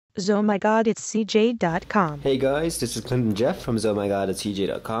Oh my god, it's CJ.com. Hey guys, this is Clinton Jeff from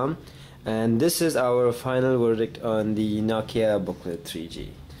CJ.com, and this is our final verdict on the Nokia Booklet 3G.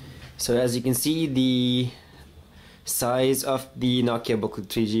 So as you can see, the size of the Nokia Booklet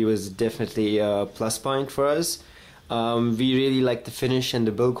 3G was definitely a plus point for us. We really like the finish and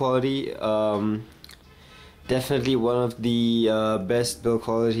the build quality. Definitely one of the best build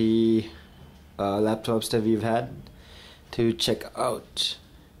quality laptops that we've had to check out.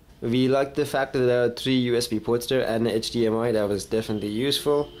 We like the fact that there are 3 USB ports there and an HDMI. That was definitely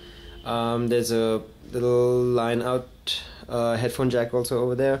useful. There's a little line out headphone jack also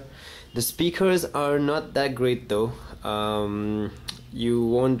over there. The speakers are not that great though. You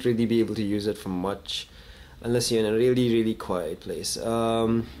won't really be able to use it for much unless you're in a really quiet place.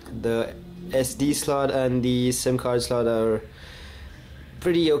 The SD slot and the SIM card slot are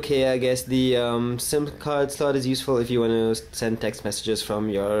pretty okay, I guess. The SIM card slot is useful if you want to send text messages from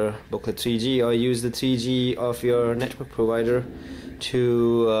your Booklet 3G or use the 3G of your network provider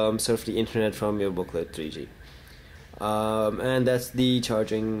to surf the internet from your Booklet 3G. And that's the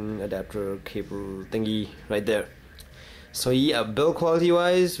charging adapter cable thingy right there. So yeah, build quality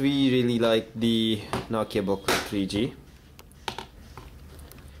wise, we really like the Nokia Booklet 3G.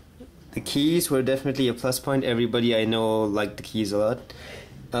 The keys were definitely a plus point. Everybody I know liked the keys a lot.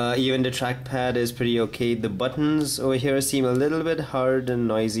 Even the trackpad is pretty okay. The buttons over here seem a little bit hard and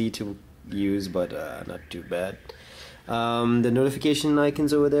noisy to use, but not too bad. The notification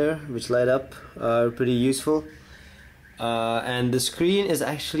icons over there, which light up, are pretty useful. And the screen is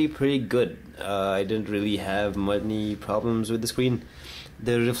actually pretty good. I didn't really have many problems with the screen.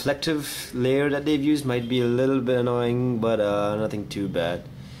 The reflective layer that they've used might be a little bit annoying, but nothing too bad.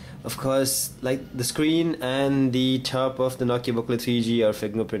 Of course, like the screen and the top of the Nokia Booklet 3G are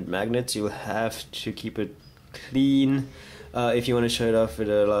fingerprint magnets. You'll have to keep it clean if you want to show it off with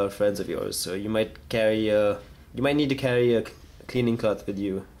a lot of friends of yours. So you might need to carry a cleaning cloth with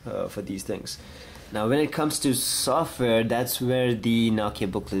you for these things. Now, when it comes to software, that's where the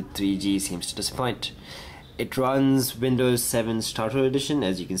Nokia Booklet 3G seems to disappoint. It runs Windows 7 Starter Edition,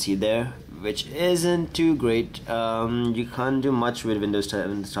 as you can see there, which isn't too great. You can't do much with Windows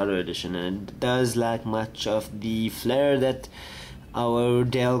 7 Starter Edition, and it does lack much of the flair that our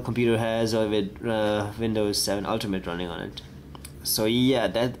Dell computer has or with Windows 7 Ultimate running on it. So yeah,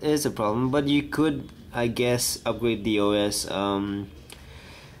 that is a problem, but you could, I guess, upgrade the OS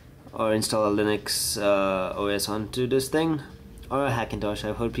or install a Linux OS onto this thing, or a Hackintosh.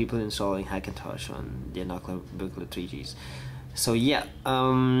 I've heard people installing Hackintosh on the Nokia Booklet 3Gs. So yeah,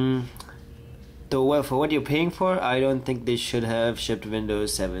 though, well, for what you're paying for, I don't think they should have shipped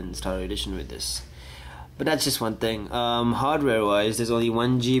Windows 7 Starter Edition with this. But that's just one thing. Hardware wise, there's only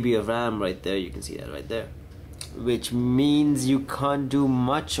 1 GB of RAM right there. You can see that right there, which means you can't do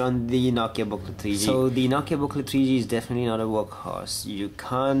much on the Nokia Booklet 3G. So the Nokia Booklet 3G is definitely not a workhorse. You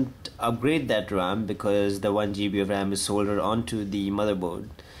can't upgrade that RAM because the 1 GB of RAM is soldered onto the motherboard.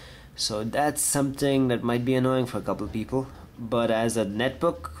 So that's something that might be annoying for a couple of people. But as a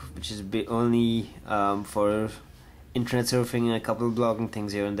netbook, which is only for internet surfing and a couple of blogging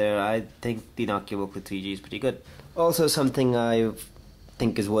things here and there, I think the Nokia Booklet 3G is pretty good. Also, something I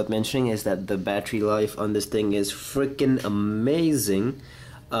think is worth mentioning is that the battery life on this thing is freaking amazing.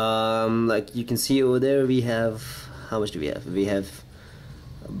 Like you can see over there, we have, how much do we have? We have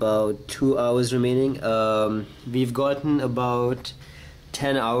about 2 hours remaining. We've gotten about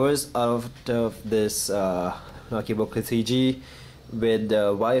 10 hours out of this Nokia Booklet 3G with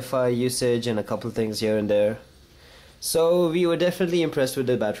Wi-Fi usage and a couple of things here and there. So we were definitely impressed with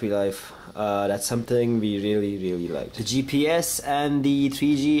the battery life. That's something we really liked. The GPS and the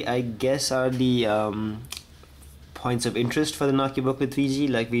 3G, I guess, are the points of interest for the Nokia Booklet 3G.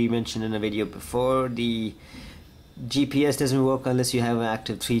 Like we mentioned in a video before, the GPS doesn't work unless you have an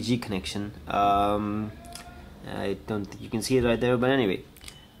active 3G connection. I don't think you can see it right there, but anyway.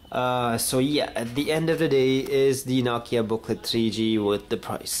 So yeah, at the end of the day, is the Nokia Booklet 3G worth the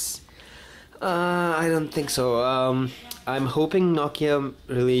price? I don't think so. I'm hoping Nokia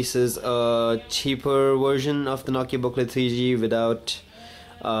releases a cheaper version of the Nokia Booklet 3G without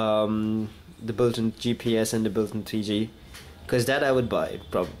the built-in GPS and the built-in 3G, because that I would buy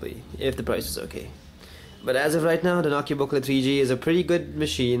probably if the price is okay. But as of right now, the Nokia Booklet 3G is a pretty good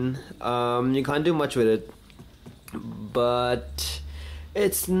machine. You can't do much with it, but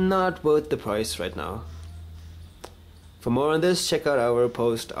it's not worth the price right now. For more on this, check out our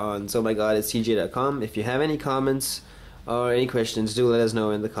post on ohmygodit'scj.com. If you have any comments or any questions, do let us know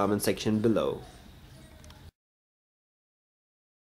in the comment section below.